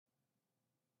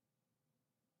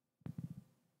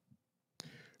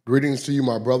Greetings to you,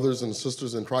 my brothers and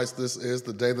sisters in Christ. This is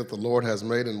the day that the Lord has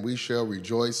made, and we shall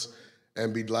rejoice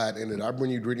and be glad in it. I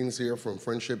bring you greetings here from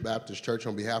Friendship Baptist Church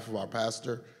on behalf of our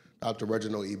pastor, Dr.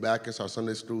 Reginald Bachus, our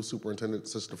Sunday school superintendent,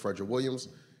 Sister Frederick Williams,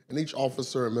 and each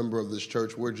officer and member of this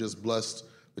church. We're just blessed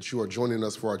that you are joining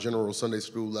us for our general Sunday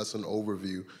school lesson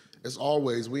overview. As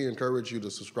always, we encourage you to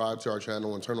subscribe to our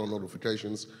channel and turn on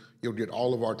notifications. You'll get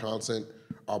all of our content,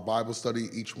 our Bible study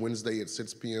each Wednesday at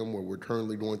 6 p.m., where we're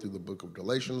currently going through the book of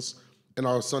Galatians, and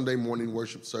our Sunday morning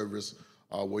worship service,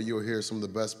 where you'll hear some of the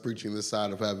best preaching this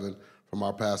side of heaven from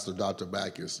our pastor, Dr.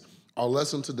 Bachus. Our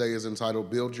lesson today is entitled,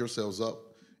 Build Yourselves Up.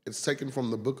 It's taken from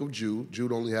the book of Jude.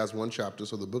 Jude only has one chapter,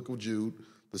 so the book of Jude,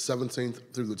 the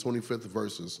 17th through the 25th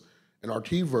verses. And our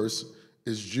key verse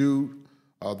is Jude,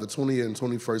 the 20th and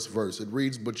 21st verse. It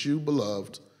reads, But you,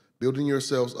 beloved, building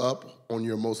yourselves up on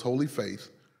your most holy faith,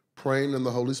 praying in the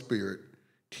Holy Spirit,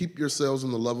 keep yourselves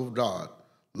in the love of God,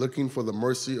 looking for the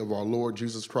mercy of our Lord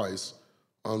Jesus Christ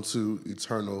unto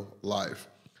eternal life.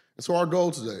 And so our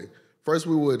goal today, first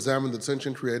we will examine the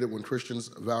tension created when Christians'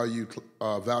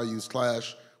 values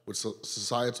clash with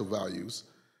societal values.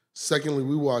 Secondly,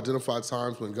 we will identify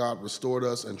times when God restored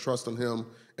us and trust in Him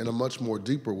in a much more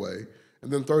deeper way.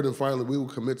 And then third and finally, we will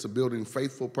commit to building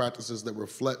faithful practices that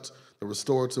reflect the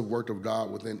restorative work of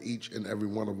God within each and every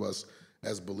one of us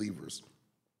as believers.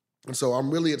 And so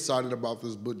I'm really excited about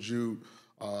this book, Jude.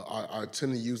 I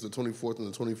tend to use the 24th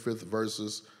and the 25th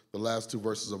verses. The last two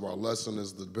verses of our lesson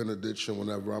is the benediction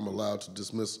whenever I'm allowed to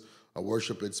dismiss a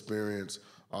worship experience.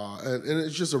 And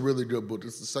it's just a really good book.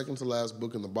 It's the second to last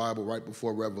book in the Bible, right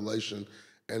before Revelation.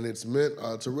 And it's meant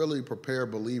to really prepare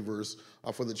believers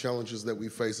for the challenges that we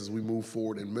face as we move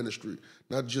forward in ministry.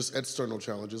 Not just external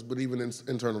challenges, but even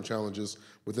internal challenges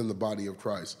within the body of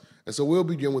Christ. And so we'll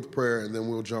begin with prayer, and then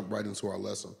we'll jump right into our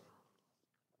lesson.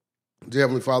 Dear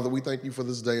Heavenly Father, we thank you for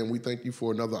this day, and we thank you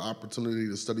for another opportunity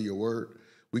to study your word.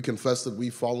 We confess that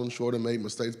we've fallen short and made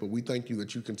mistakes, but we thank you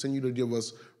that you continue to give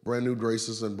us brand new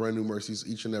graces and brand new mercies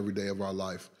each and every day of our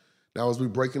life. Now, as we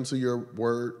break into your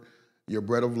word, your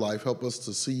bread of life, help us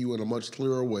to see you in a much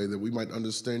clearer way that we might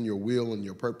understand your will and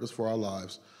your purpose for our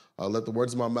lives. Let the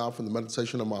words of my mouth and the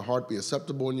meditation of my heart be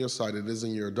acceptable in your sight. It is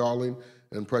in your darling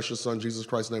and precious Son, Jesus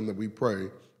Christ's name, that we pray.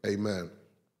 Amen.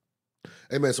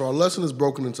 Amen. So our lesson is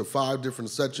broken into 5 different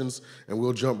sections, and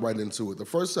we'll jump right into it. The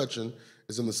first section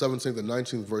is in the 17th and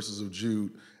 19th verses of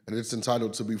Jude, and it's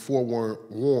entitled, To be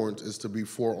forewarned is to be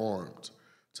forearmed.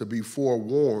 To be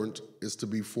forewarned is to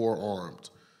be forearmed.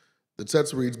 The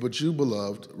text reads, But you,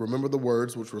 beloved, remember the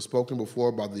words which were spoken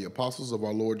before by the apostles of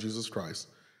our Lord Jesus Christ,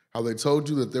 how they told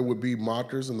you that there would be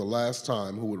mockers in the last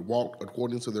time who would walk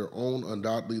according to their own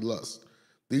ungodly lust.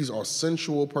 These are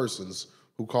sensual persons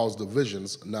who cause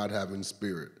divisions, not having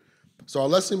spirit. So our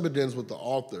lesson begins with the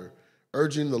author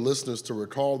urging the listeners to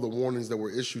recall the warnings that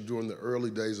were issued during the early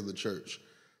days of the church.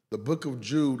 The book of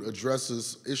Jude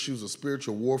addresses issues of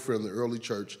spiritual warfare in the early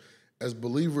church as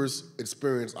believers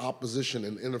experience opposition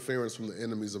and interference from the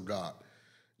enemies of God.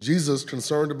 Jesus,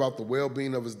 concerned about the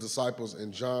well-being of his disciples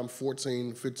in John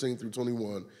 14:15 through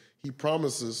 21, he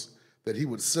promises that he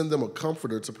would send them a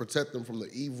comforter to protect them from the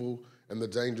evil and the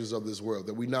dangers of this world,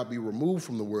 that we not be removed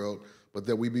from the world, but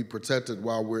that we be protected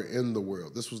while we're in the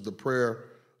world. This was the prayer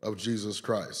of Jesus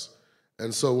Christ.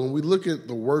 And so when we look at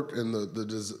the work and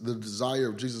the desire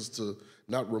of Jesus to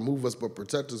not remove us but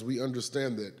protect us, we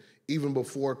understand that even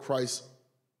before Christ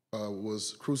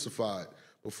was crucified,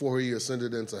 before he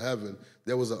ascended into heaven,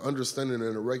 there was an understanding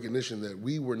and a recognition that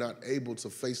we were not able to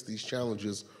face these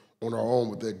challenges on our own,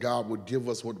 but that God would give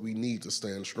us what we need to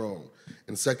stand strong.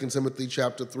 In 2 Timothy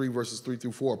chapter 3, verses 3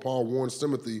 through 4, Paul warns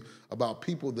Timothy about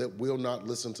people that will not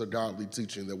listen to godly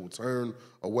teaching, that will turn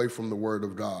away from the word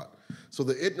of God. So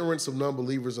the ignorance of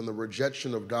non-believers and the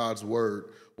rejection of God's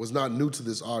word was not new to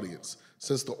this audience.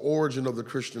 Since the origin of the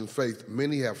Christian faith,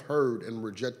 many have heard and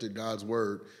rejected God's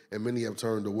word, and many have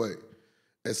turned away.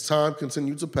 As time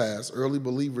continued to pass, early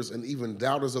believers and even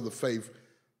doubters of the faith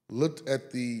looked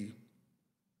at the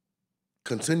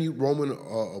continued Roman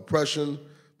oppression,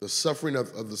 the suffering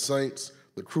of the saints,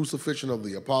 the crucifixion of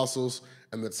the apostles,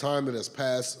 and the time that has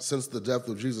passed since the death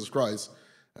of Jesus Christ,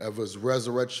 of his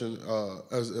resurrection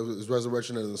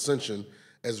and ascension,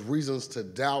 as reasons to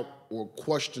doubt or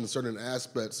question certain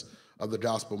aspects of the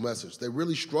gospel message. They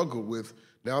really struggle with,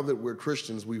 now that we're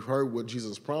Christians, we've heard what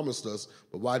Jesus promised us,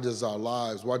 but why do our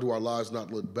lives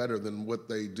not look better than what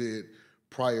they did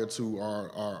prior to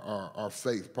our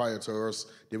faith, prior to us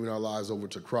giving our lives over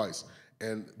to Christ?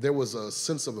 And there was a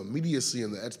sense of immediacy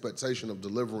in the expectation of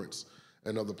deliverance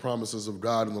and of the promises of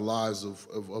God in the lives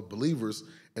of believers.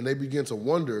 And they begin to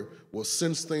wonder, well,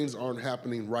 since things aren't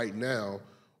happening right now,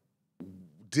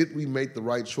 did we make the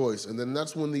right choice? And then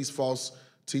that's when these false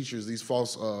teachers, these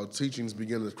false teachings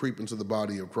begin to creep into the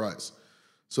body of Christ.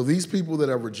 So these people that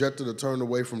have rejected or turned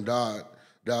away from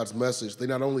God's message, they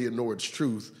not only ignore its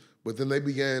truth, but then they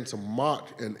began to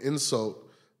mock and insult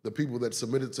the people that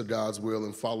submitted to God's will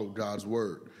and followed God's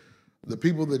word. The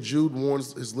people that Jude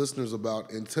warns his listeners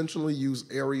about intentionally use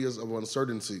areas of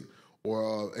uncertainty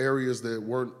or areas that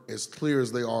weren't as clear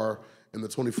as they are in the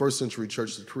 21st century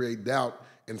church to create doubt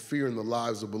and fear in the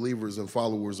lives of believers and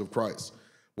followers of Christ.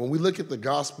 When we look at the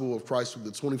gospel of Christ through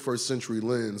the 21st century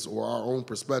lens or our own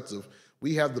perspective,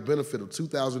 we have the benefit of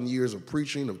 2,000 years of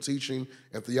preaching, of teaching,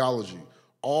 and theology,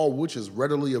 all which is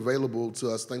readily available to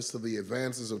us thanks to the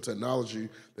advances of technology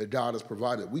that God has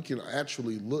provided. We can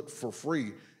actually look for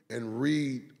free and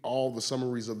read all the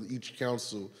summaries of each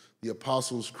council, the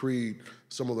Apostles' Creed,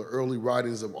 some of the early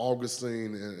writings of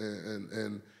Augustine,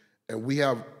 and we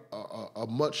have a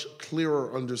much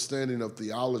clearer understanding of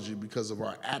theology because of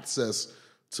our access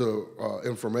to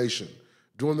information.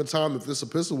 During the time that this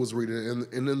epistle was written,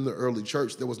 and in the early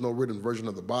church, there was no written version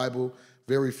of the Bible,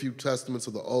 very few testaments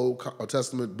of the Old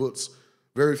Testament books,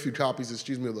 very few copies, of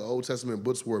the Old Testament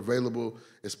books were available,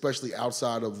 especially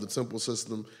outside of the temple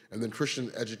system, and then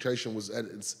Christian education was at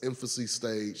its infancy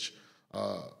stage,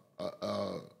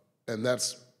 and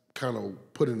that's kind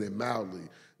of putting it mildly.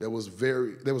 There was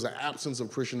an absence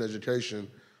of Christian education,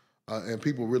 and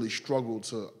people really struggled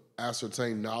to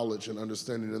ascertain knowledge and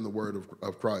understanding in the word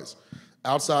of Christ.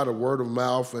 Outside of word of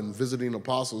mouth and visiting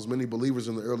apostles, many believers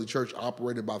in the early church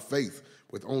operated by faith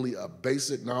with only a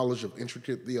basic knowledge of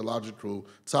intricate theological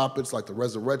topics like the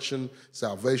resurrection,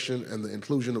 salvation, and the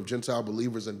inclusion of Gentile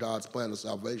believers in God's plan of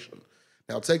salvation.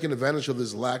 Now, taking advantage of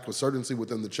this lack of certainty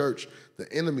within the church,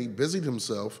 the enemy busied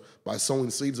himself by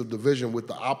sowing seeds of division with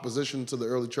the opposition to the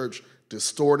early church,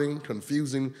 distorting,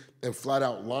 confusing, and flat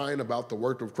out lying about the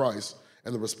work of Christ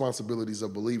and the responsibilities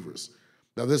of believers.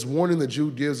 Now, this warning that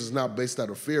Jude gives is not based out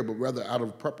of fear, but rather out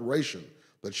of preparation.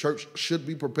 The church should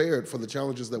be prepared for the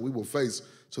challenges that we will face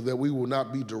so that we will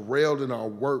not be derailed in our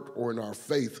work or in our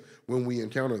faith when we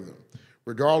encounter them.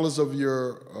 Regardless of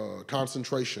your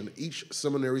concentration, each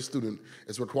seminary student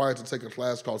is required to take a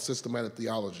class called systematic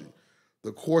theology.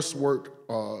 The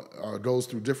coursework goes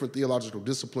through different theological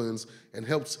disciplines and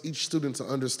helps each student to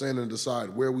understand and decide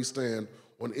where we stand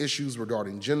on issues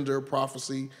regarding gender,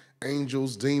 prophecy,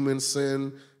 angels, demons,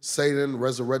 sin, Satan,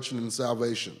 resurrection, and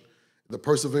salvation. The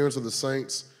perseverance of the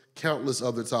saints, countless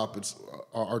other topics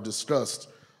are discussed.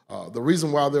 The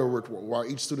reason why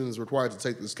each student is required to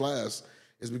take this class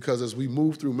is because as we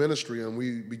move through ministry and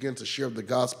we begin to share the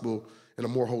gospel in a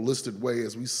more holistic way,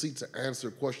 as we seek to answer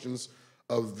questions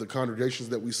of the congregations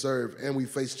that we serve and we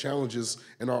face challenges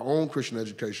in our own Christian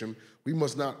education, we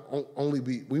must not only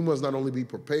be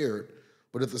prepared,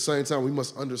 but at the same time, we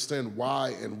must understand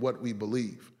why and what we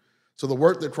believe. So the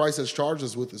work that Christ has charged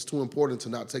us with is too important to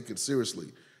not take it seriously.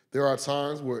 There are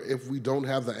times where if we don't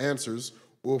have the answers,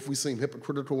 or if we seem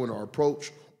hypocritical in our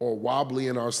approach or wobbly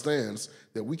in our stance,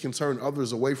 that we can turn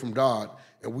others away from God,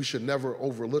 and we should never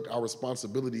overlook our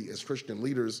responsibility as Christian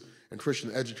leaders and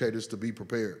Christian educators to be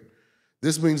prepared.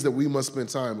 This means that we must spend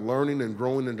time learning and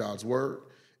growing in God's word.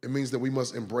 It means that we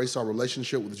must embrace our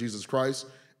relationship with Jesus Christ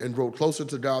and grow closer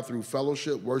to God through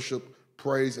fellowship, worship,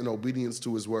 praise, and obedience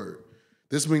to his word.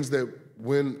 This means that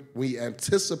when we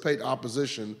anticipate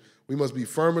opposition, we must be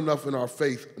firm enough in our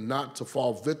faith not to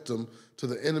fall victim to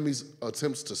the enemy's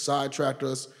attempts to sidetrack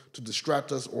us, to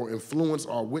distract us, or influence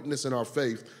our witness in our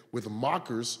faith with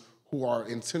mockers who are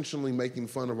intentionally making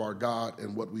fun of our God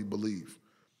and what we believe.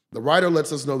 The writer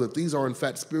lets us know that these are in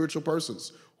fact spiritual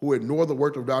persons who ignore the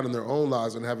work of God in their own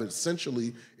lives and have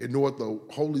essentially ignored the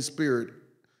Holy Spirit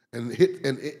and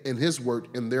his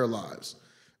work in their lives.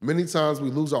 Many times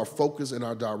we lose our focus and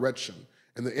our direction,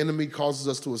 and the enemy causes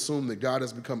us to assume that God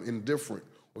has become indifferent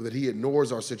or that he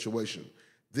ignores our situation.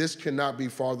 This cannot be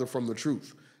farther from the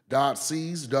truth. God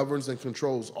sees, governs, and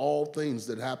controls all things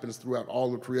that happens throughout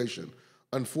all of creation.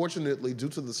 Unfortunately, due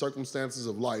to the circumstances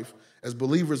of life, as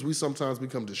believers, we sometimes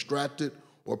become distracted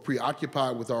or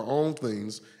preoccupied with our own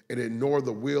things and ignore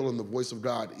the will and the voice of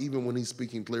God, even when he's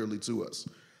speaking clearly to us.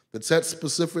 The text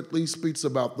specifically speaks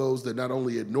about those that not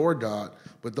only ignore God,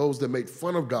 but those that make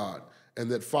fun of God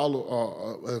and that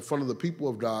follow in front of the people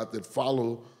of God that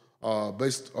follow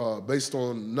based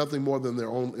on nothing more than their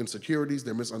own insecurities,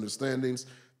 their misunderstandings,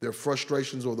 their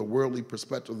frustrations, or the worldly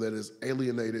perspective that has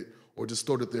alienated or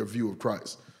distorted their view of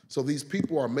Christ. So these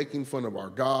people are making fun of our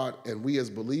God, and we as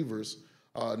believers,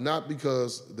 not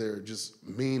because they're just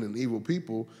mean and evil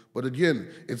people, but again,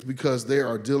 it's because they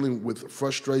are dealing with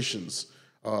frustrations,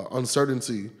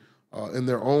 uncertainty, in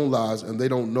their own lives, and they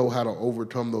don't know how to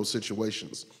overcome those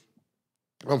situations.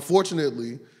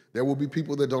 Unfortunately, there will be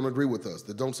people that don't agree with us,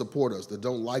 that don't support us, that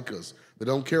don't like us, that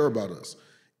don't care about us.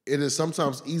 It is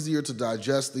sometimes easier to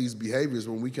digest these behaviors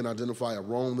when we can identify a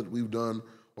wrong that we've done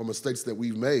or mistakes that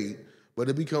we've made, but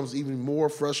it becomes even more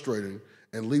frustrating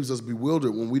and leaves us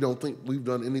bewildered when we don't think we've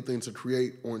done anything to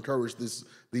create or encourage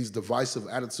these divisive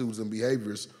attitudes and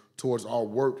behaviors towards our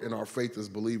work and our faith as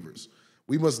believers.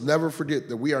 We must never forget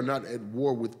that we are not at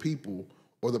war with people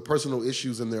or the personal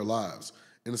issues in their lives.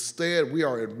 Instead, we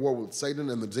are at war with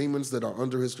Satan and the demons that are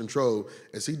under his control,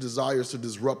 as he desires to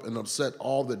disrupt and upset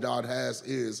all that God has,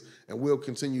 is, and will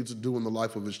continue to do in the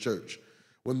life of his church.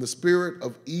 When the spirit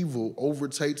of evil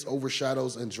overtakes,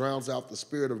 overshadows, and drowns out the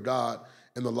spirit of God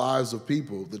in the lives of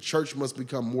people, the church must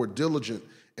become more diligent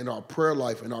in our prayer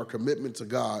life and our commitment to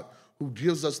God, who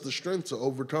gives us the strength to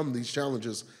overcome these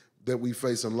challenges that we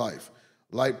face in life.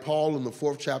 Like Paul in the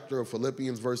 4th chapter of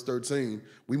Philippians, verse 13,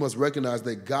 we must recognize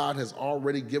that God has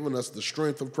already given us the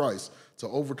strength of Christ to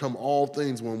overcome all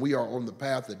things when we are on the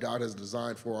path that God has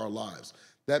designed for our lives.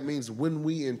 That means when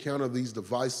we encounter these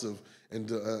divisive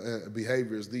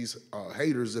behaviors, these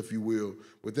haters, if you will,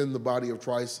 within the body of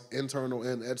Christ, internal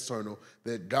and external,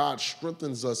 that God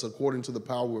strengthens us according to the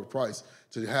power of Christ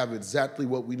to have exactly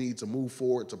what we need to move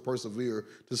forward, to persevere,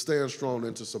 to stand strong,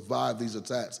 and to survive these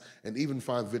attacks and even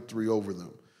find victory over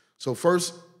them. So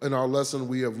first in our lesson,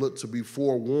 we have looked to be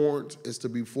forewarned is to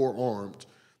be forearmed.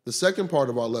 The second part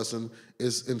of our lesson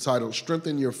is entitled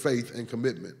Strengthen Your Faith and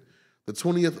Commitment. The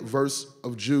 20th verse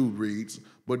of Jude reads,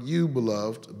 "But you,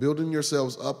 beloved, building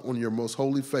yourselves up on your most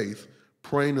holy faith,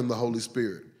 praying in the Holy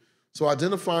Spirit." So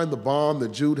identifying the bond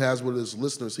that Jude has with his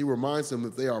listeners, he reminds them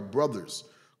that they are brothers,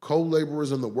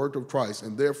 co-laborers in the work of Christ,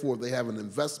 and therefore they have an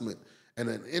investment and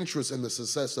an interest in the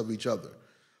success of each other.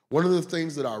 One of the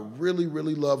things that I really,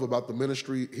 really love about the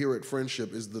ministry here at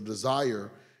Friendship is the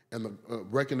desire and the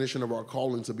recognition of our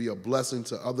calling to be a blessing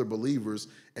to other believers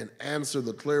and answer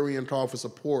the clarion call for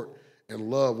support and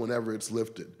love whenever it's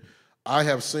lifted. I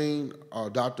have seen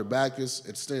Dr. Bachus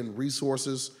extend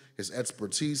resources, his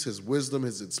expertise, his wisdom,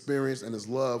 his experience, and his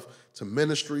love to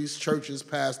ministries, churches,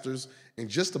 pastors, and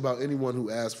just about anyone who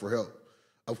asks for help.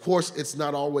 Of course, it's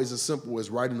not always as simple as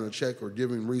writing a check or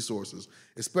giving resources,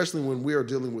 especially when we are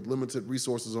dealing with limited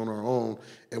resources on our own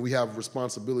and we have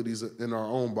responsibilities in our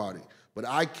own body. But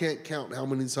I can't count how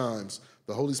many times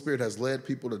the Holy Spirit has led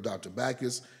people to Dr.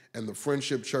 Bachus and the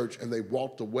Friendship Church, and they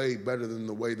walked away better than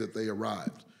the way that they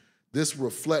arrived. This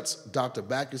reflects Dr.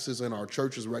 Bachus's and our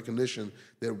church's recognition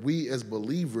that we as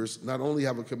believers not only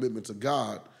have a commitment to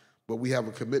God, but we have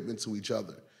a commitment to each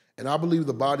other. And I believe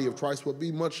the body of Christ would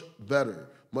be much better,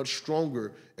 much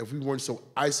stronger if we weren't so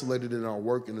isolated in our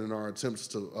work and in our attempts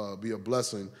to be a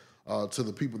blessing to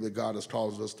the people that God has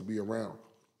caused us to be around.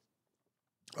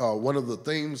 One of the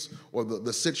themes, or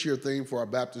the 6-year theme for our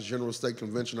Baptist General State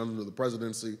Convention under the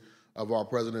presidency of our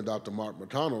president, Dr. Mark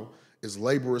McConnell, is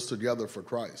laborers together for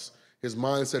Christ. His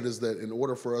mindset is that in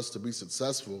order for us to be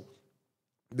successful,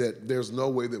 that there's no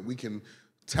way that we can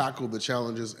tackle the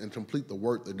challenges and complete the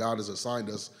work that God has assigned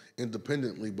us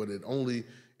independently, but it only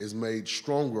is made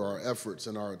stronger, our efforts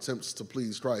and our attempts to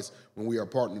please Christ, when we are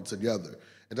partnered together.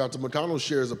 And Dr. McConnell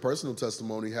shares a personal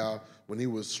testimony how when he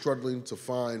was struggling to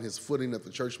find his footing at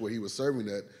the church where he was serving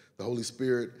at, the Holy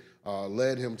Spirit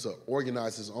led him to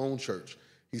organize his own church.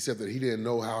 He said that he didn't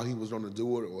know how he was going to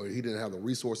do it, or he didn't have the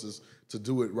resources to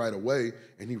do it right away,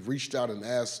 and he reached out and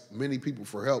asked many people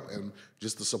for help, and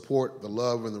just the support, the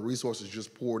love, and the resources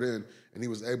just poured in, and he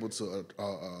was able to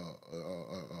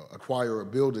acquire a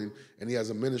building, and he has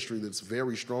a ministry that's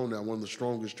very strong now, one of the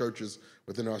strongest churches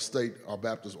within our state, our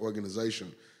Baptist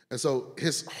organization. And so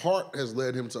his heart has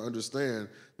led him to understand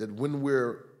that when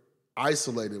we're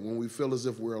isolated, when we feel as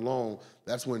if we're alone,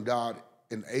 that's when God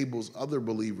enables other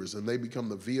believers, and they become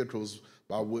the vehicles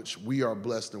by which we are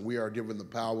blessed and we are given the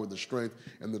power, the strength,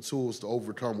 and the tools to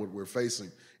overcome what we're facing.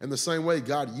 In the same way,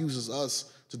 God uses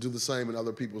us to do the same in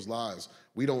other people's lives.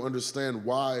 We don't understand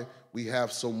why we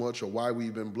have so much or why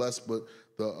we've been blessed, but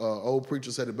the old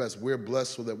preacher said it best: we're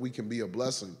blessed so that we can be a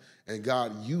blessing. And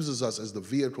God uses us as the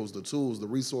vehicles, the tools, the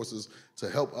resources to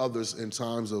help others in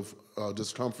times of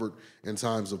discomfort, in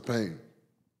times of pain.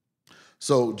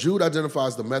 So Jude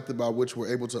identifies the method by which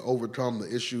we're able to overcome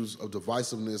the issues of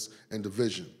divisiveness and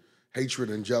division, hatred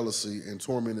and jealousy, and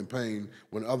torment and pain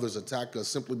when others attack us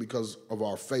simply because of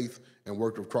our faith and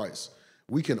work of Christ.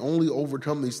 We can only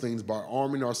overcome these things by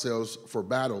arming ourselves for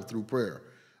battle through prayer.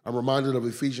 I'm reminded of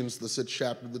Ephesians, the 6th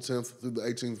chapter, the 10th through the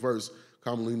 18th verse,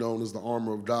 commonly known as the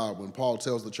armor of God, when Paul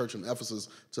tells the church in Ephesus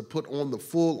to put on the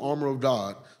full armor of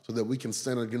God so that we can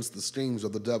stand against the schemes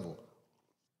of the devil.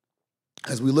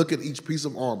 As we look at each piece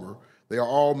of armor, they are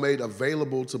all made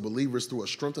available to believers through a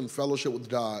strengthened fellowship with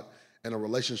God and a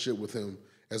relationship with him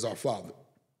as our Father.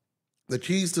 The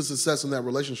keys to success in that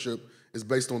relationship is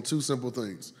based on two simple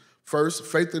things. First,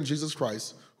 faith in Jesus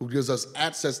Christ, who gives us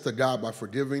access to God by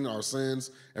forgiving our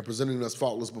sins and presenting us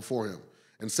faultless before him.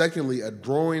 And secondly, a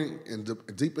growing and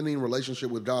deepening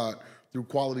relationship with God through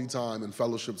quality time and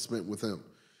fellowship spent with him.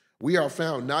 We are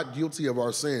found not guilty of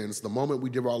our sins the moment we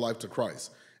give our life to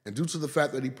Christ. And due to the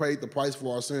fact that he paid the price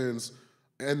for our sins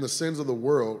and the sins of the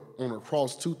world on a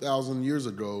cross 2,000 years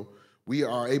ago, we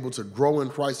are able to grow in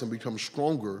Christ and become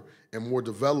stronger and more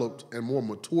developed and more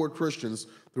mature Christians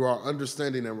through our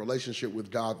understanding and relationship with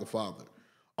God the Father.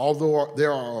 Although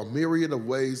there are a myriad of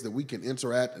ways that we can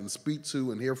interact and speak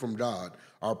to and hear from God,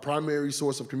 our primary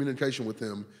source of communication with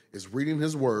him is reading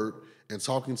his word and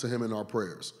talking to him in our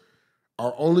prayers.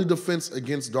 Our only defense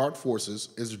against dark forces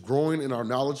is growing in our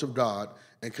knowledge of God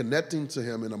and connecting to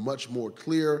him in a much more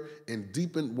clear and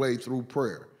deepened way through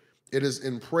prayer. It is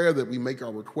in prayer that we make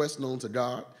our requests known to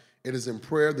God. It is in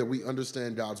prayer that we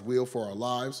understand God's will for our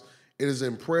lives. It is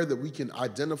in prayer that we can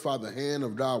identify the hand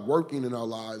of God working in our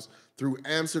lives through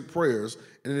answered prayers.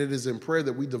 And it is in prayer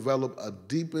that we develop a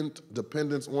deepened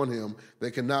dependence on him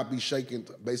that cannot be shaken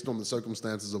based on the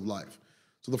circumstances of life.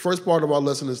 So the first part of our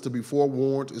lesson is to be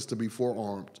forewarned, is to be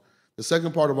forearmed. The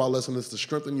second part of our lesson is to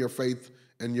strengthen your faith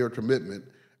and your commitment.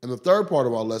 And the third part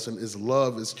of our lesson is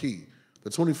love is key.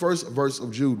 The 21st verse of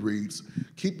Jude reads,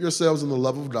 "Keep yourselves in the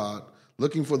love of God,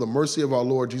 looking for the mercy of our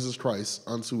Lord Jesus Christ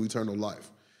unto eternal life."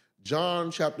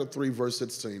 John chapter 3, verse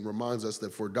 16 reminds us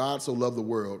that for God so loved the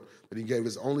world that he gave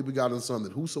his only begotten Son,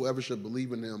 that whosoever should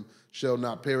believe in him shall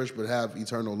not perish but have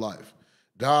eternal life.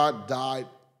 God died,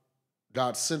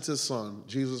 God sent his Son,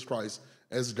 Jesus Christ,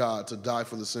 as God to die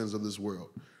for the sins of this world.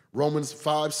 Romans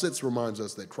 5:6 reminds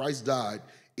us that Christ died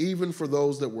even for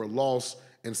those that were lost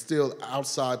and still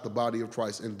outside the body of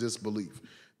Christ in disbelief.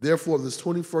 Therefore, this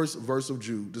 21st verse of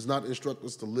Jude does not instruct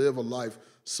us to live a life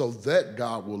so that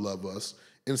God will love us.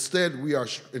 Instead, we are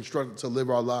instructed to live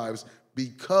our lives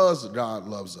because God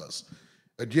loves us.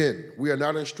 Again, we are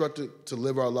not instructed to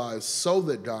live our lives so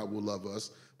that God will love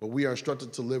us, but we are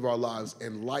instructed to live our lives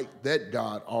in light that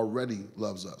God already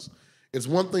loves us. It's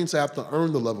one thing to have to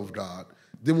earn the love of God.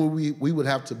 Then we would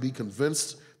have to be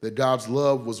convinced that God's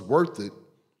love was worth it,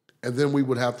 and then we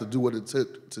would have to do what it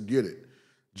took to get it.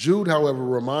 Jude, however,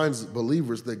 reminds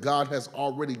believers that God has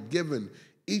already given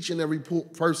each and every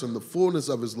person the fullness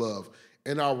of his love,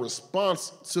 and our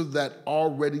response to that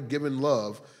already given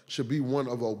love should be one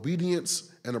of obedience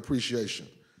and appreciation.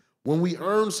 When we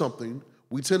earn something,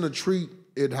 we tend to treat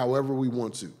it however we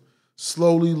want to,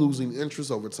 slowly losing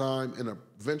interest over time and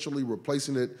eventually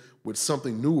replacing it with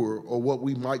something newer or what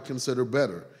we might consider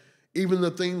better. Even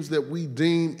the things that we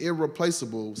deem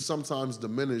irreplaceable sometimes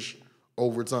diminish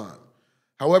over time.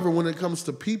 However, when it comes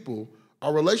to people,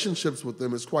 our relationships with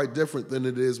them is quite different than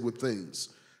it is with things.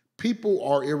 People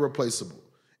are irreplaceable,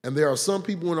 and there are some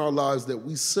people in our lives that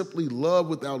we simply love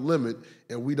without limit,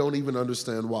 and we don't even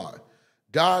understand why.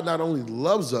 God not only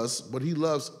loves us, but he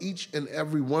loves each and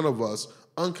every one of us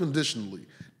unconditionally,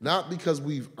 not because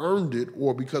we've earned it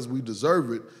or because we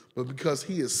deserve it, but because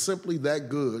he is simply that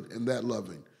good and that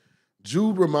loving.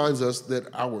 Jude reminds us that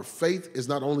our faith is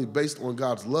not only based on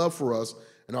God's love for us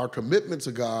and our commitment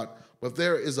to God, but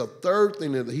there is a third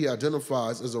thing that he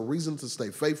identifies as a reason to stay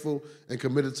faithful and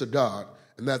committed to God,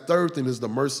 and that third thing is the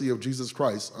mercy of Jesus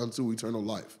Christ unto eternal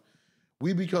life.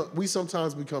 We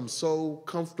sometimes become so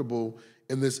comfortable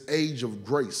in this age of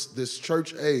grace, this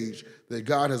church age that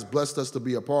God has blessed us to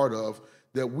be a part of,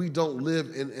 that we don't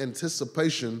live in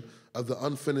anticipation of the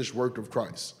unfinished work of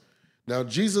Christ. Now,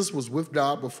 Jesus was with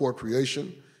God before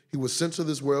creation. He was sent to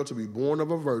this world to be born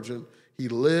of a virgin. He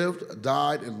lived,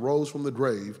 died, and rose from the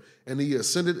grave, and he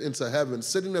ascended into heaven,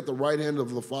 sitting at the right hand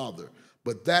of the Father.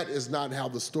 But that is not how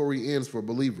the story ends for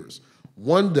believers.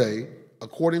 One day,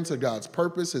 according to God's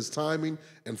purpose, his timing,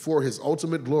 and for his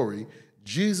ultimate glory,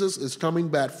 Jesus is coming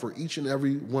back for each and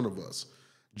every one of us.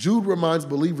 Jude reminds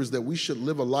believers that we should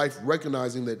live a life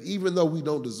recognizing that even though we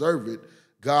don't deserve it,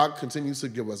 God continues to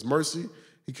give us mercy.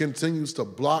 He continues to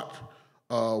block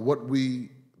what we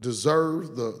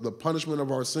deserve, the punishment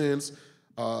of our sins,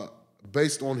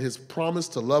 based on his promise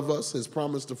to love us, his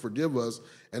promise to forgive us,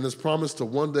 and his promise to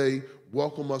one day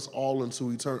welcome us all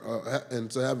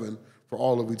into heaven for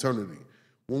all of eternity.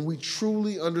 When we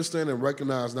truly understand and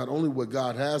recognize not only what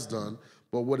God has done,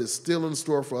 but what is still in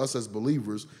store for us as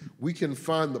believers, we can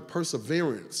find the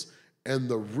perseverance and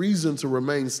the reason to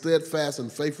remain steadfast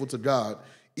and faithful to God,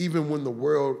 even when the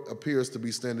world appears to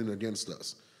be standing against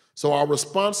us. So our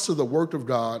response to the work of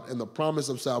God and the promise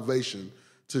of salvation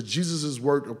to Jesus'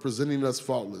 work of presenting us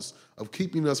faultless, of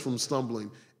keeping us from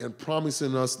stumbling, and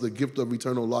promising us the gift of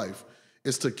eternal life,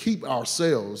 is to keep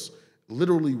ourselves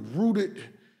literally rooted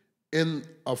in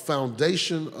a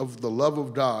foundation of the love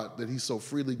of God that he so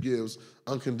freely gives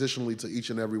unconditionally to each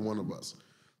and every one of us.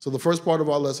 So the first part of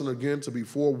our lesson, again, to be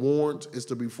forewarned is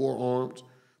to be forearmed.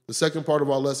 The second part of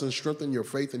our lesson, strengthen your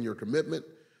faith and your commitment.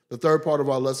 The third part of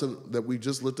our lesson that we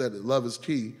just looked at, love is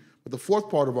key. But the fourth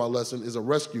part of our lesson is a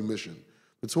rescue mission.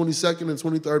 The 22nd and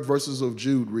 23rd verses of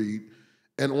Jude read,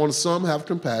 "And on some have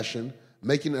compassion,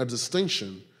 making a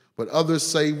distinction, but others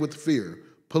save with fear,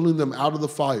 pulling them out of the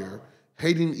fire,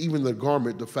 hating even the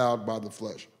garment defiled by the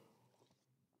flesh."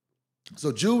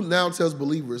 So Jude now tells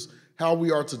believers how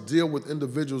we are to deal with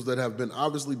individuals that have been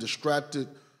obviously distracted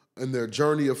in their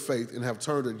journey of faith and have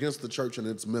turned against the church and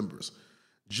its members.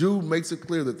 Jude makes it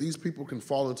clear that these people can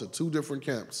fall into two different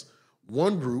camps.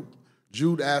 One group,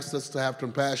 Jude asks us to have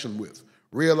compassion with,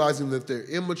 realizing that their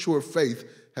immature faith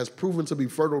has proven to be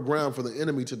fertile ground for the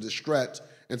enemy to distract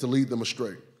and to lead them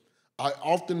astray. I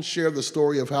often share the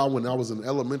story of how when I was in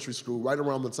elementary school, right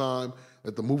around the time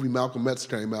that the movie Malcolm X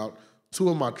came out, two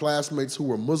of my classmates who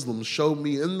were Muslims showed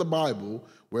me in the Bible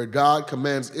where God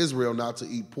commands Israel not to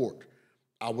eat pork.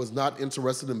 I was not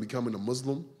interested in becoming a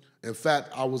Muslim. In fact,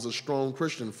 I was a strong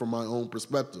Christian from my own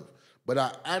perspective. But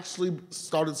I actually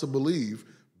started to believe,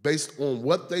 based on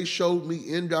what they showed me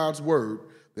in God's word,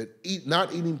 that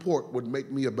not eating pork would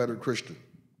make me a better Christian.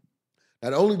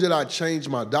 Not only did I change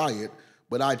my diet,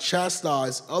 but I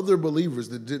chastised other believers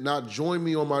that did not join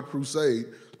me on my crusade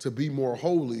to be more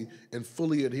holy and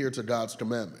fully adhere to God's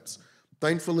commandments.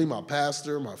 Thankfully, my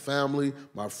pastor, my family,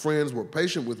 my friends were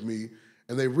patient with me,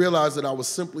 and they realized that I was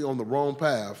simply on the wrong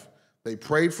path. They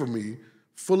prayed for me,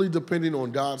 fully depending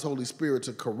on God's Holy Spirit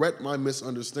to correct my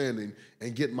misunderstanding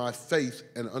and get my faith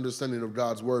and understanding of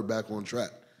God's word back on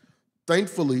track.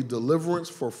 Thankfully, deliverance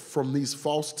from these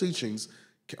false teachings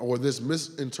or this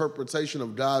misinterpretation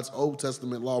of God's Old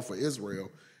Testament law for Israel,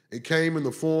 it came in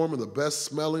the form of the best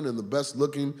smelling and the best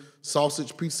looking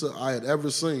sausage pizza I had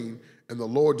ever seen, and the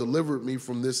Lord delivered me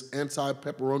from this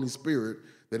anti-pepperoni spirit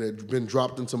that had been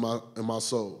dropped into my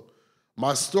soul.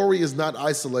 My story is not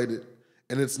isolated,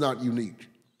 and it's not unique.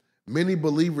 Many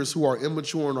believers who are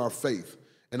immature in our faith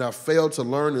and have failed to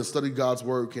learn and study God's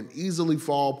word can easily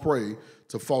fall prey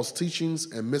to false teachings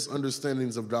and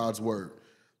misunderstandings of God's word.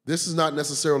 This is not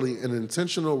necessarily an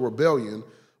intentional rebellion,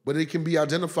 but it can be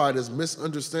identified as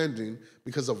misunderstanding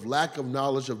because of lack of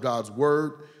knowledge of God's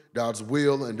word, God's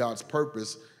will, and God's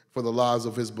purpose for the lives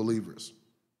of his believers.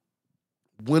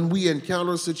 When we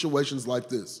encounter situations like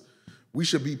this, we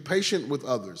should be patient with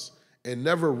others and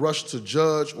never rush to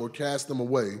judge or cast them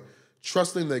away,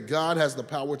 trusting that God has the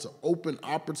power to open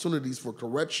opportunities for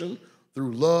correction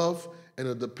through love and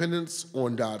a dependence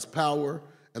on God's power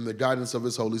and the guidance of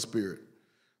his Holy Spirit.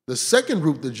 The second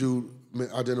group that Jude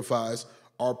identifies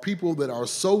are people that are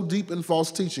so deep in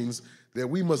false teachings that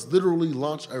we must literally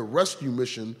launch a rescue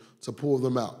mission to pull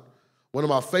them out. One of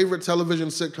my favorite television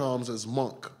sitcoms is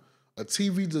Monk, a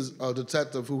TV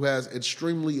detective who has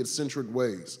extremely eccentric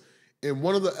ways. In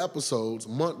one of the episodes,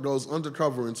 Monk goes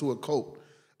undercover into a cult,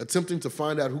 attempting to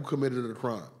find out who committed a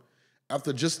crime.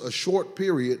 After just a short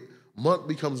period, Monk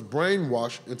becomes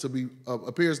brainwashed and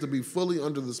appears to be fully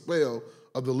under the spell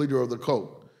of the leader of the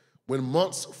cult. When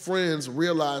Monk's friends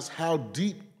realize how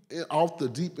deep off the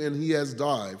deep end he has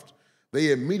dived,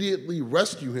 they immediately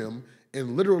rescue him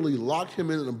and literally lock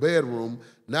him in a bedroom,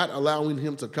 not allowing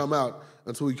him to come out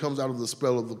until he comes out of the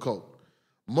spell of the cult.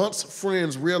 Monk's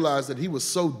friends realized that he was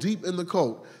so deep in the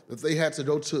cult that they had to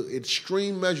go to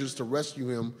extreme measures to rescue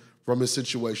him from his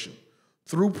situation.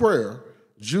 Through prayer,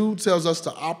 Jude tells us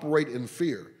to operate in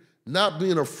fear, not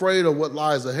being afraid of what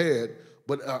lies ahead,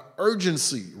 but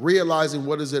urgency, realizing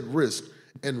what is at risk,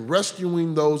 and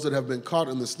rescuing those that have been caught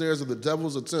in the snares of the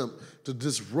devil's attempt to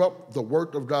disrupt the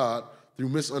work of God through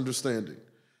misunderstanding.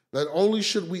 Not only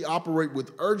should we operate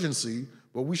with urgency,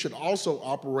 but we should also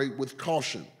operate with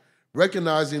caution,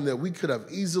 recognizing that we could have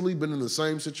easily been in the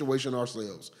same situation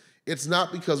ourselves. It's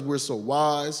not because we're so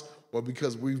wise or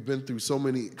because we've been through so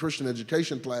many Christian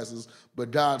education classes,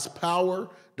 but God's power,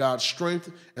 God's strength,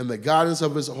 and the guidance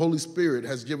of his Holy Spirit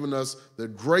has given us the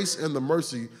grace and the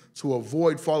mercy to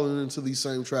avoid falling into these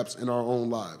same traps in our own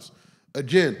lives.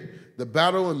 Again, the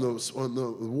battle and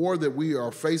the war that we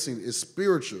are facing is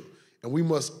spiritual, and we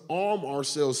must arm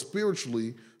ourselves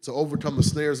spiritually to overcome the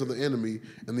snares of the enemy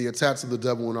and the attacks of the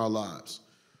devil in our lives.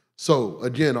 So,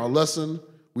 again, our lesson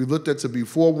we looked at: to be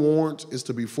forewarned is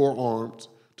to be forearmed,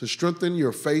 to strengthen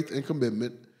your faith and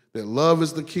commitment, that love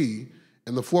is the key,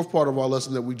 and the fourth part of our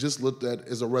lesson that we just looked at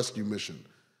is a rescue mission.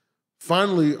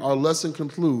 Finally, our lesson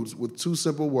concludes with two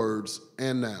simple words,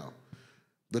 and now.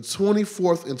 The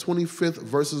 24th and 25th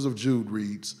verses of Jude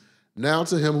reads, "Now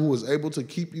to him who is able to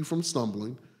keep you from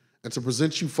stumbling and to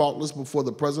present you faultless before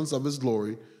the presence of his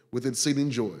glory with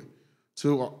exceeding joy.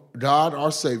 To God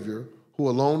our Savior, who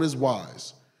alone is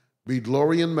wise, be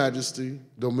glory and majesty,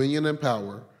 dominion and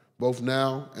power, both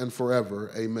now and forever.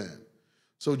 Amen."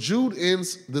 So Jude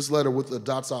ends this letter with a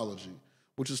doxology,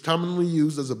 which is commonly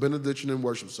used as a benediction in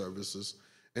worship services,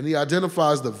 and he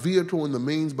identifies the vehicle and the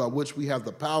means by which we have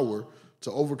the power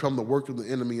to overcome the work of the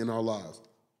enemy in our lives.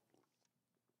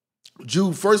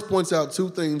 Jude first points out two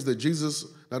things that Jesus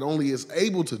not only is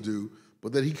able to do,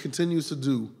 but that he continues to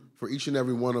do for each and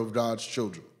every one of God's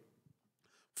children.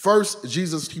 First,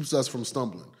 Jesus keeps us from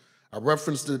stumbling. I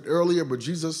referenced it earlier, but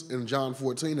Jesus in John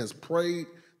 14 has prayed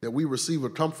that we receive a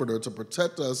comforter to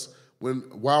protect us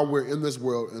while we're in this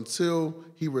world until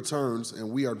he returns and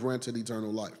we are granted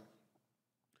eternal life.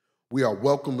 We are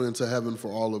welcomed into heaven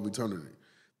for all of eternity.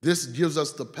 This gives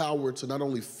us the power to not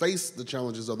only face the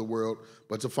challenges of the world,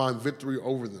 but to find victory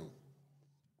over them.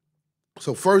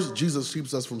 So first, Jesus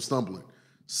keeps us from stumbling.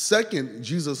 Second,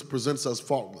 Jesus presents us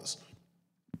faultless.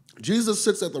 Jesus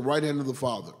sits at the right hand of the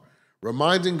Father,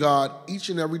 reminding God each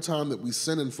and every time that we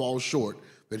sin and fall short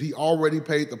that he already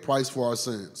paid the price for our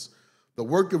sins. The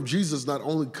work of Jesus not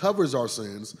only covers our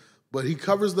sins, but he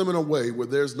covers them in a way where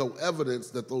there's no evidence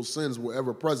that those sins were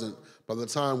ever present by the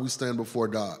time we stand before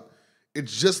God.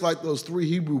 It's just like those three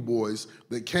Hebrew boys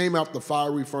that came out the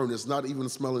fiery furnace, not even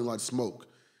smelling like smoke.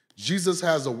 Jesus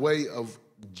has a way of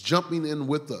jumping in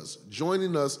with us,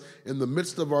 joining us in the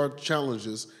midst of our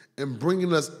challenges and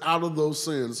bringing us out of those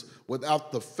sins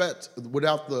without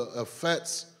the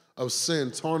effects of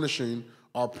sin tarnishing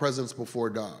our presence before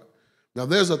God. Now,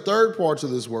 there's a third part to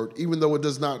this work, even though it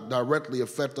does not directly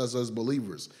affect us as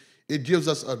believers. It gives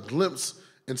us a glimpse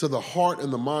into the heart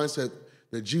and the mindset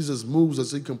that Jesus moves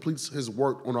as he completes his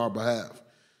work on our behalf.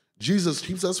 Jesus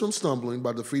keeps us from stumbling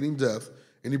by defeating death,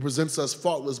 and he presents us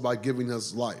faultless by giving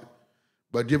his life.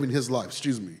 But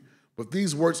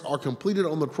these works are completed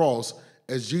on the cross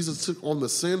as Jesus took on the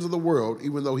sins of the world,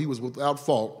 even though he was without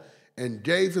fault, and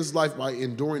gave his life by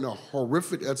enduring a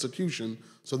horrific execution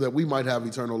so that we might have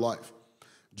eternal life.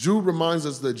 Jude reminds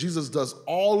us that Jesus does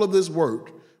all of this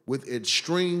work with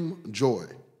extreme joy,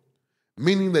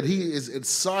 meaning that he is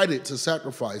excited to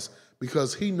sacrifice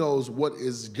because he knows what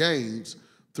is gained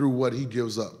through what he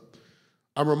gives up.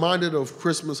 I'm reminded of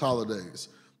Christmas holidays.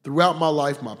 Throughout my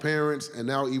life, my parents, and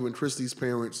now even Christy's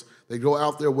parents, they go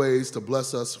out their ways to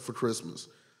bless us for Christmas.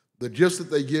 The gifts that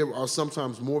they give are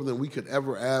sometimes more than we could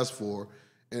ever ask for,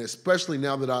 and especially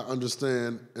now that I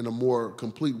understand in a more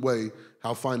complete way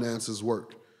how finances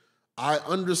work. I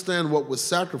understand what was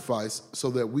sacrificed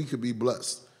so that we could be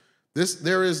blessed.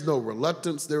 There is no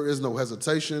reluctance, there is no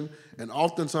hesitation, and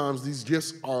oftentimes these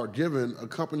gifts are given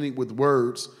accompanied with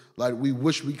words like, "We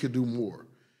wish we could do more."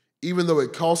 Even though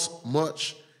it costs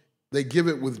much, they give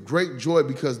it with great joy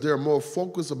because they're more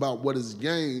focused about what is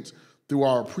gained through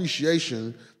our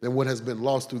appreciation than what has been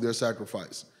lost through their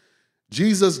sacrifice.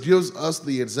 Jesus gives us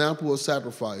the example of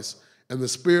sacrifice and the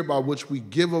spirit by which we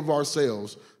give of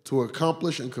ourselves to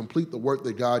accomplish and complete the work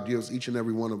that God gives each and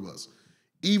every one of us.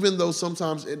 Even though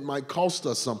sometimes it might cost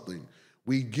us something,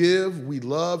 we give, we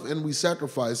love, and we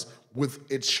sacrifice with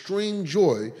extreme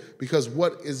joy because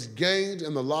what is gained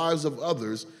in the lives of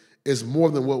others is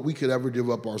more than what we could ever give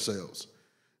up ourselves.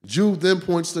 Jude then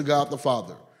points to God the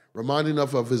Father, reminding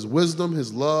us of his wisdom,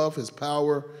 his love, his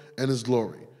power, and his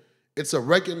glory. It's a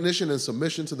recognition and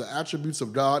submission to the attributes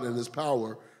of God and his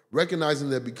power, recognizing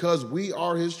that because we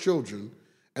are his children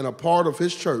and a part of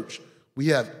his church, we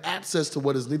have access to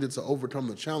what is needed to overcome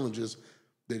the challenges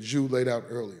that Jude laid out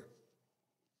earlier.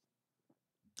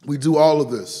 We do all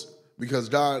of this because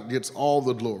God gets all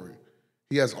the glory.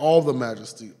 He has all the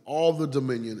majesty, all the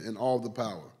dominion, and all the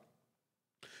power.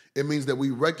 It means that we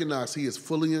recognize he is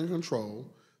fully in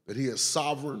control, that he is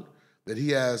sovereign, that he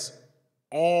has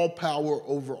all power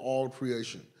over all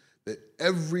creation, that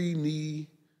every knee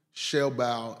shall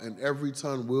bow and every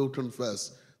tongue will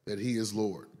confess that he is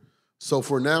Lord. So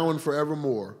for now and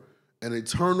forevermore, an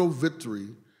eternal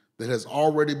victory that has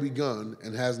already begun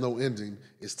and has no ending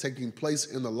is taking place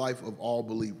in the life of all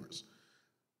believers.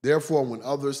 Therefore, when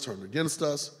others turn against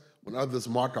us, when others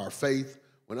mock our faith,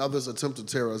 when others attempt to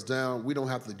tear us down, we don't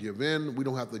have to give in, we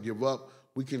don't have to give up.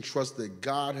 We can trust that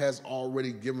God has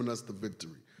already given us the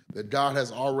victory, that God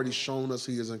has already shown us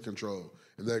he is in control,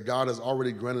 and that God has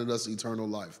already granted us eternal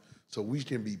life. So we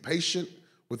can be patient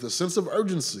with a sense of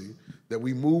urgency that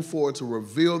we move forward to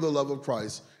reveal the love of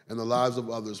Christ in the lives of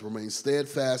others, remain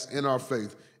steadfast in our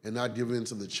faith, and not give in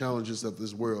to the challenges that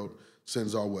this world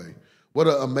sends our way. What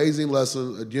an amazing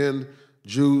lesson. Again,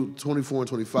 Jude 24 and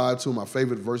 25, two of my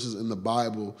favorite verses in the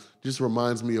Bible, just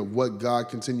reminds me of what God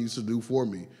continues to do for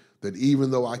me. That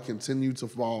even though I continue to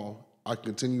fall, I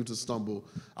continue to stumble,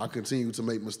 I continue to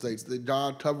make mistakes, that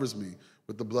God covers me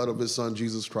with the blood of his son,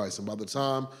 Jesus Christ. And by the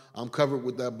time I'm covered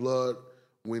with that blood,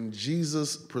 when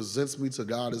Jesus presents me to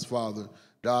God his Father,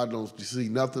 God don't see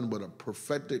nothing but a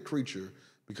perfected creature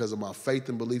because of my faith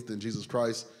and belief in Jesus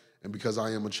Christ and because I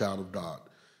am a child of God.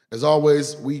 As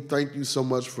always, we thank you so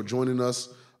much for joining us.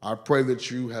 I pray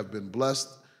that you have been blessed,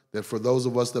 that for those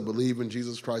of us that believe in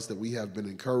Jesus Christ, that we have been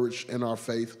encouraged in our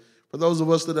faith. For those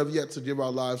of us that have yet to give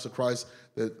our lives to Christ,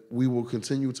 that we will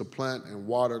continue to plant and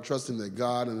water, trusting that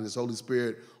God and his Holy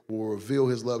Spirit will reveal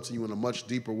his love to you in a much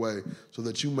deeper way so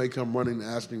that you may come running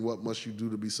asking what must you do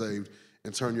to be saved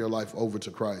and turn your life over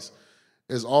to Christ.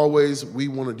 As always, we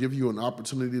want to give you an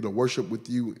opportunity to worship with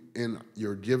you in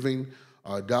your giving.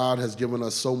 God has given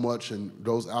us so much and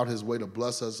goes out his way to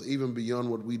bless us even beyond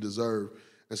what we deserve.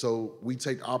 And so we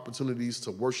take opportunities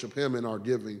to worship him in our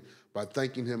giving by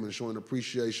thanking him and showing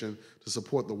appreciation to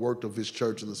support the work of his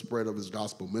church and the spread of his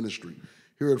gospel ministry.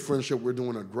 Here at Friendship, we're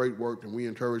doing a great work, and we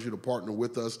encourage you to partner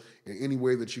with us in any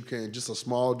way that you can. Just a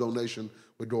small donation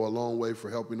would go a long way for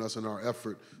helping us in our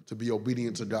effort to be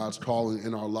obedient to God's calling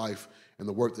in our life and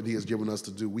the work that he has given us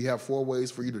to do. We have 4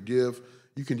 ways for you to give.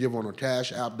 You can give on our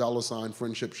CashApp,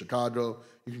 $FriendshipChicago.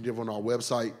 You can give on our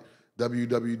website,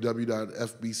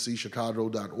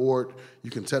 www.fbcchicago.org.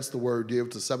 You can text the word give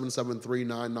to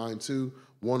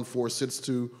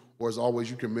 773-992-1462. Or as always,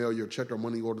 you can mail your check or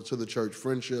money order to the church,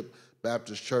 Friendship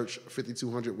Baptist Church,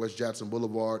 5200 West Jackson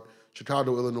Boulevard,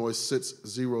 Chicago, Illinois,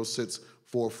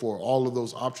 60644. All of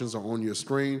those options are on your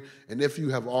screen. And if you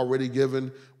have already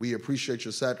given, we appreciate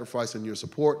your sacrifice and your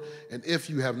support. And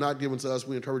if you have not given to us,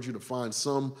 we encourage you to find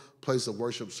some place of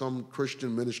worship, some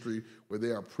Christian ministry where they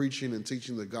are preaching and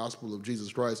teaching the gospel of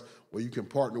Jesus Christ, where you can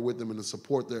partner with them and to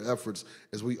support their efforts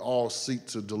as we all seek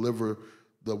to deliver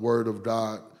the word of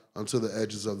God unto the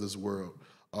edges of this world.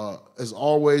 As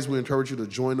always, we encourage you to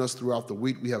join us throughout the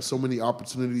week. We have so many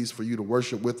opportunities for you to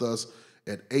worship with us.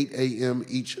 At 8 a.m.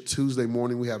 each Tuesday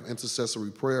morning, we have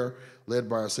intercessory prayer led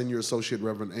by our senior associate,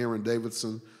 Reverend Aaron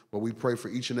Davidson, where we pray for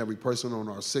each and every person on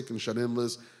our sick and shut-in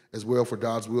list, as well for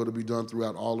God's will to be done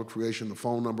throughout all of creation. The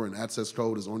phone number and access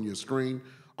code is on your screen.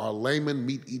 Our laymen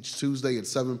meet each Tuesday at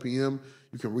 7 p.m.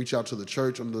 You can reach out to the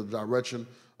church under the direction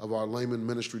of our layman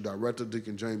ministry director,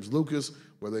 Deacon James Lucas,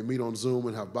 where they meet on Zoom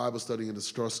and have Bible study and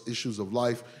discuss issues of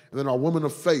life. And then our Women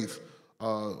of Faith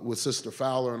with Sister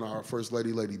Fowler and our First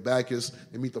Lady, Lady Bachus.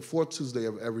 They meet the 4th Tuesday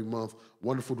of every month.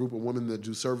 Wonderful group of women that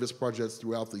do service projects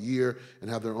throughout the year and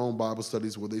have their own Bible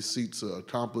studies where they seek to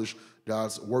accomplish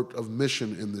God's work of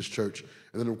mission in this church.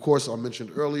 And then, of course, I mentioned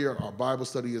earlier, our Bible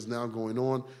study is now going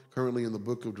on, currently in the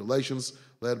book of Galatians,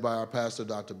 led by our pastor,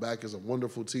 Dr. Bachus, a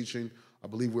wonderful teaching. I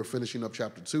believe we're finishing up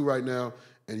chapter 2 right now,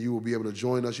 and you will be able to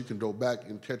join us. You can go back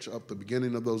and catch up the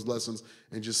beginning of those lessons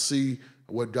and just see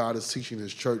what God is teaching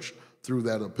his church through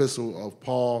that epistle of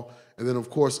Paul. And then,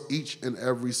 of course, each and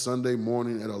every Sunday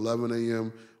morning at 11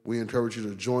 a.m., we encourage you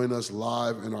to join us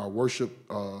live in our worship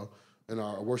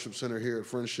center here at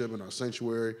Friendship in our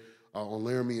sanctuary on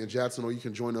Laramie and Jackson, or you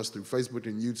can join us through Facebook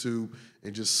and YouTube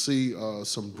and just see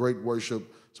some great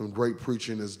worship, some great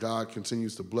preaching as God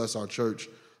continues to bless our church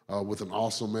with an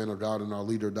awesome man of God and our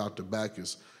leader, Dr.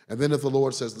 Bachus. And then if the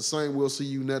Lord says the same, we'll see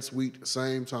you next week,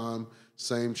 same time,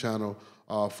 same channel,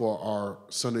 for our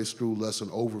Sunday school lesson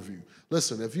overview.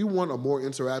 Listen, if you want a more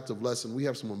interactive lesson, we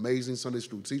have some amazing Sunday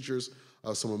school teachers,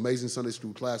 some amazing Sunday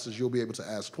school classes. You'll be able to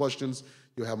ask questions.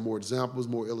 You'll have more examples,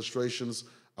 more illustrations,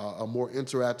 a more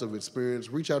interactive experience.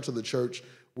 Reach out to the church.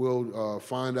 We'll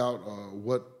find out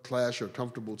what class you're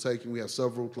comfortable taking. We have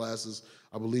several classes.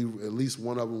 I believe at least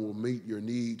one of them will meet your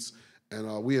needs.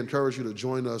 And we encourage you to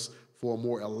join us for a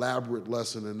more elaborate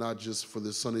lesson and not just for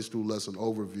this Sunday school lesson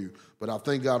overview. But I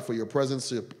thank God for your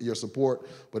presence, your support,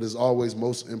 but as always,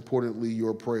 most importantly,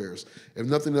 your prayers. If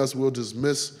nothing else, we'll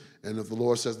dismiss, and if the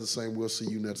Lord says the same, we'll see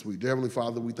you next week. Dear Heavenly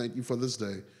Father, we thank you for this day,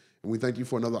 and we thank you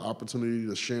for another opportunity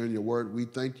to share in your word. We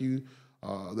thank you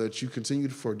that you continue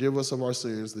to forgive us of our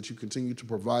sins, that you continue to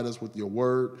provide us with your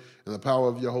word and the power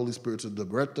of your Holy Spirit to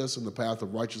direct us in the path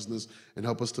of righteousness and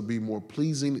help us to be more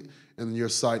pleasing in your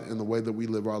sight in the way that we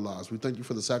live our lives. We thank you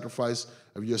for the sacrifice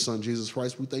of your son, Jesus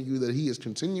Christ. We thank you that he is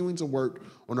continuing to work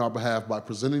on our behalf by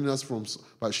preventing us from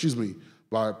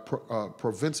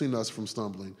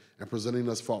stumbling and presenting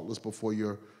us faultless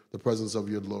before the presence of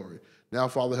your glory. Now,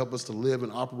 Father, help us to live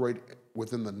and operate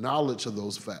within the knowledge of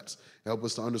those facts. Help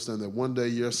us to understand that one day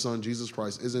your son, Jesus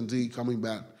Christ, is indeed coming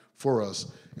back for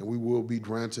us, and we will be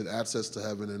granted access to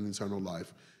heaven and eternal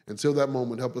life. Until that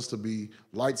moment, help us to be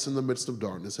lights in the midst of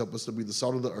darkness. Help us to be the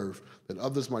salt of the earth, that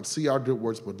others might see our good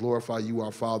works but glorify you,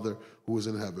 our Father, who is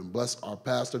in heaven. Bless our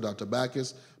pastor, Dr.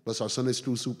 Bachus. Bless our Sunday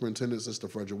school superintendent, Sister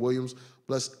Frederick Williams.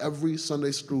 Bless every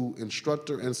Sunday school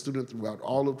instructor and student throughout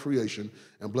all of creation.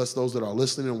 And bless those that are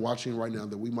listening and watching right now,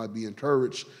 that we might be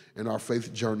encouraged in our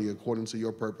faith journey according to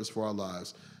your purpose for our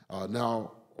lives.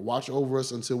 Now, watch over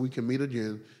us until we can meet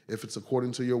again, if it's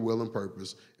according to your will and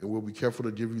purpose, and we'll be careful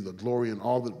to give you the glory in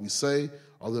all that we say,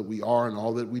 all that we are, and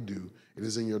all that we do. It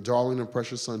is in your darling and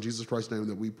precious Son, Jesus Christ's name,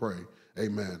 that we pray.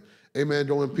 Amen. Amen.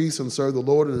 Go in peace and serve the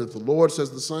Lord, and if the Lord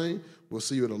says the same, we'll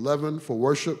see you at 11 for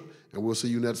worship, and we'll see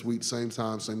you next week, same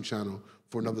time, same channel,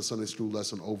 for another Sunday school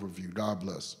lesson overview. God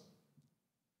bless.